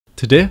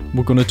Today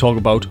we're going to talk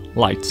about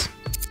lights.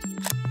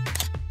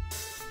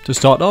 To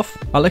start off,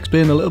 I'll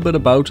explain a little bit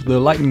about the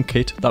lighting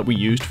kit that we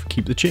used for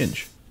Keep the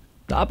Change.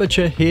 The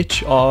Aperture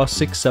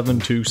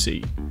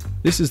HR672C.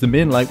 This is the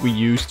main light we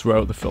use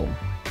throughout the film.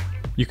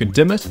 You can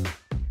dim it,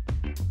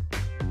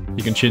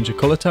 you can change the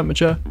colour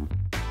temperature.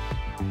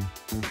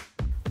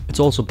 It's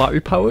also battery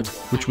powered,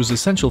 which was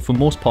essential for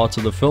most parts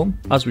of the film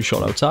as we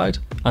shot outside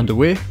and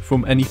away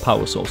from any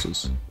power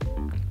sources.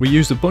 We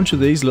used a bunch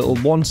of these little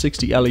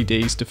 160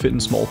 LEDs to fit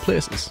in small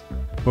places.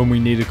 When we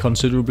needed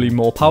considerably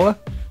more power,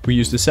 we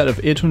used a set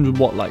of 800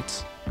 watt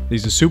lights.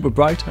 These are super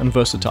bright and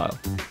versatile,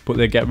 but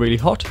they get really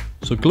hot,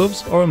 so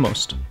gloves are a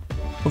must.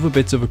 Other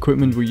bits of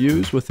equipment we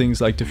used were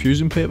things like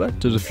diffusion paper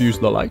to diffuse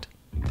the light,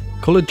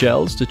 coloured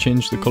gels to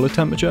change the colour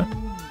temperature,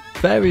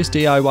 various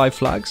DIY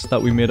flags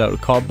that we made out of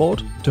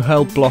cardboard to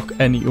help block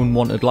any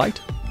unwanted light,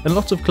 and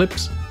lots of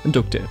clips and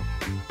duct tape.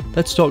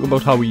 Let's talk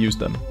about how we used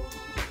them.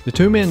 The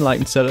two main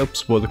lighting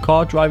setups were the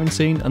car driving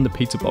scene and the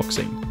pizza box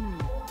scene.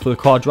 For the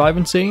car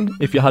driving scene,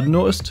 if you hadn't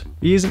noticed,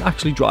 he isn't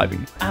actually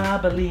driving. I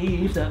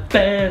believe the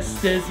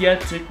best is yet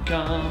to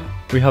come.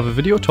 We have a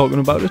video talking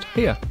about it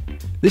here.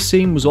 This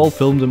scene was all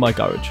filmed in my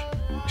garage.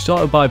 We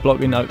started by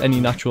blocking out any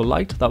natural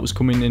light that was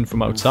coming in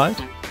from outside.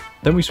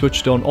 Then we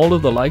switched on all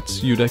of the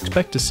lights you'd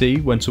expect to see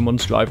when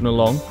someone's driving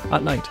along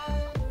at night.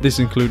 This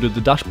included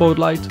the dashboard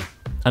light,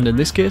 and in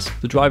this case,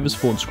 the driver's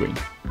phone screen.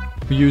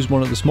 We used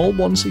one of the small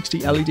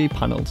 160 LED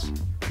panels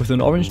with an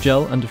orange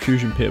gel and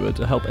diffusion paper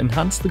to help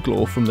enhance the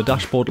glow from the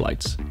dashboard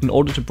lights in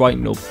order to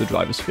brighten up the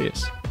driver's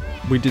face.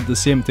 We did the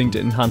same thing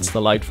to enhance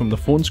the light from the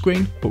phone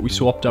screen, but we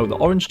swapped out the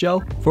orange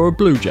gel for a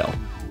blue gel.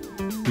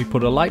 We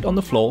put a light on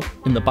the floor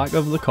in the back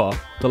of the car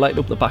to light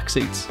up the back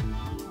seats.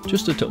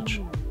 Just a touch.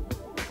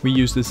 We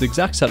used this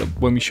exact setup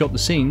when we shot the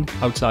scene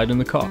outside in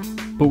the car,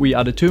 but we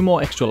added two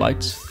more extra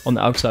lights on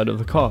the outside of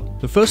the car.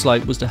 The first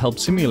light was to help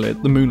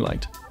simulate the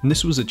moonlight, and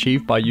this was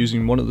achieved by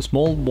using one of the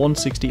small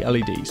 160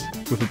 LEDs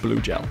with a blue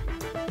gel.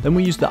 Then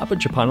we used the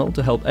aperture panel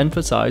to help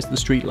emphasize the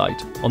street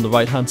light on the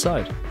right hand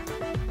side.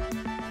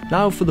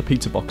 Now for the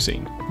pizza box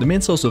scene. The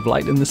main source of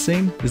light in this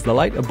scene is the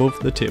light above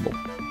the table.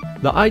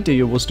 The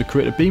idea was to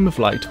create a beam of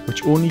light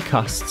which only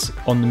casts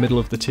on the middle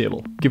of the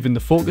table, giving the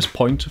focus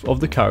point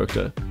of the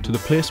character to the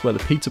place where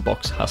the pizza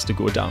box has to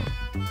go down.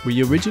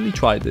 We originally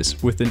tried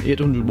this with an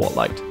 800 watt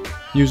light,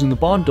 using the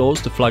barn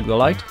doors to flag the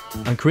light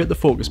and create the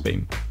focus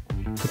beam.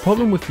 The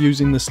problem with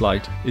using this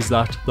light is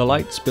that the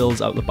light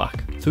spills out the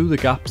back, through the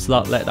gaps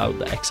that let out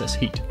the excess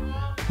heat.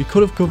 We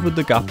could have covered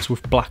the gaps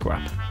with black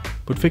wrap,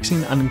 but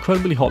fixing an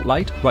incredibly hot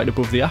light right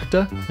above the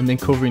actor and then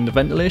covering the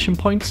ventilation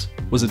points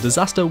was a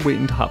disaster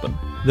waiting to happen.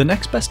 The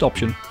next best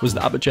option was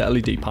the Aperture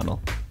LED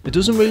panel. It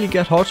doesn't really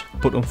get hot,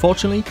 but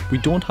unfortunately we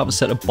don't have a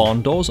set of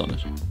barn doors on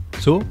it.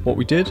 So what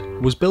we did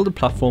was build a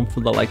platform for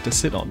the light to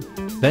sit on.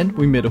 Then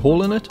we made a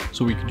hole in it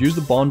so we could use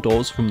the barn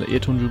doors from the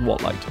 800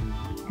 watt light.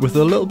 With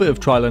a little bit of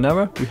trial and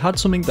error, we had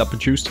something that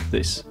produced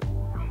this.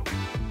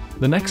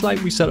 The next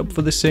light we set up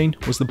for this scene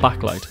was the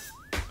backlight.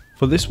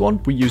 For this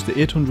one, we used the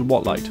 800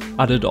 watt light,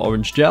 added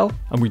orange gel,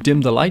 and we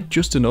dimmed the light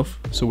just enough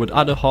so it would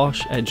add a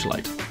harsh edge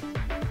light.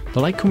 The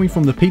light coming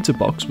from the pizza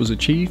box was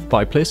achieved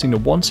by placing a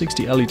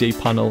 160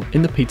 LED panel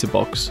in the pizza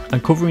box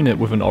and covering it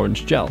with an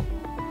orange gel.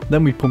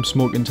 Then we pumped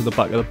smoke into the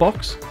back of the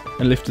box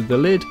and lifted the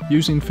lid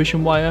using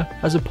fishing wire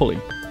as a pulley.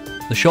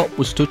 The shot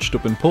was touched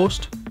up in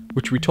post,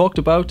 which we talked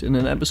about in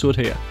an episode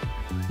here.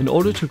 In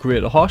order to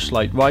create a harsh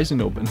light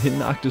rising up and hitting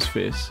the actor's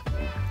face,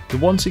 the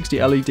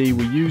 160 LED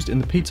we used in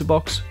the pizza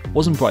box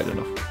wasn't bright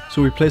enough,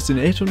 so we placed an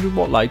 800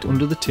 watt light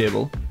under the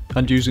table,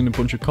 and using a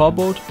bunch of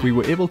cardboard we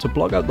were able to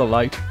block out the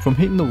light from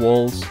hitting the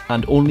walls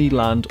and only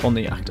land on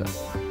the actor.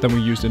 Then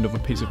we used another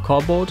piece of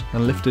cardboard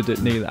and lifted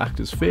it near the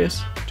actor's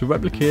face to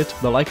replicate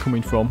the light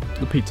coming from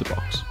the pizza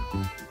box.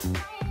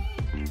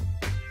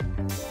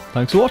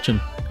 Thanks for watching.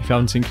 If you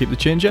haven't seen Keep the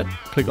Change yet,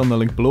 click on the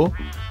link below.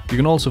 You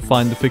can also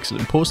find the Fix It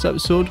and Post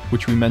episode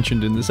which we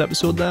mentioned in this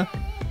episode there.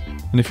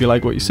 And if you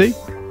like what you see,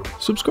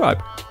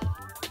 subscribe.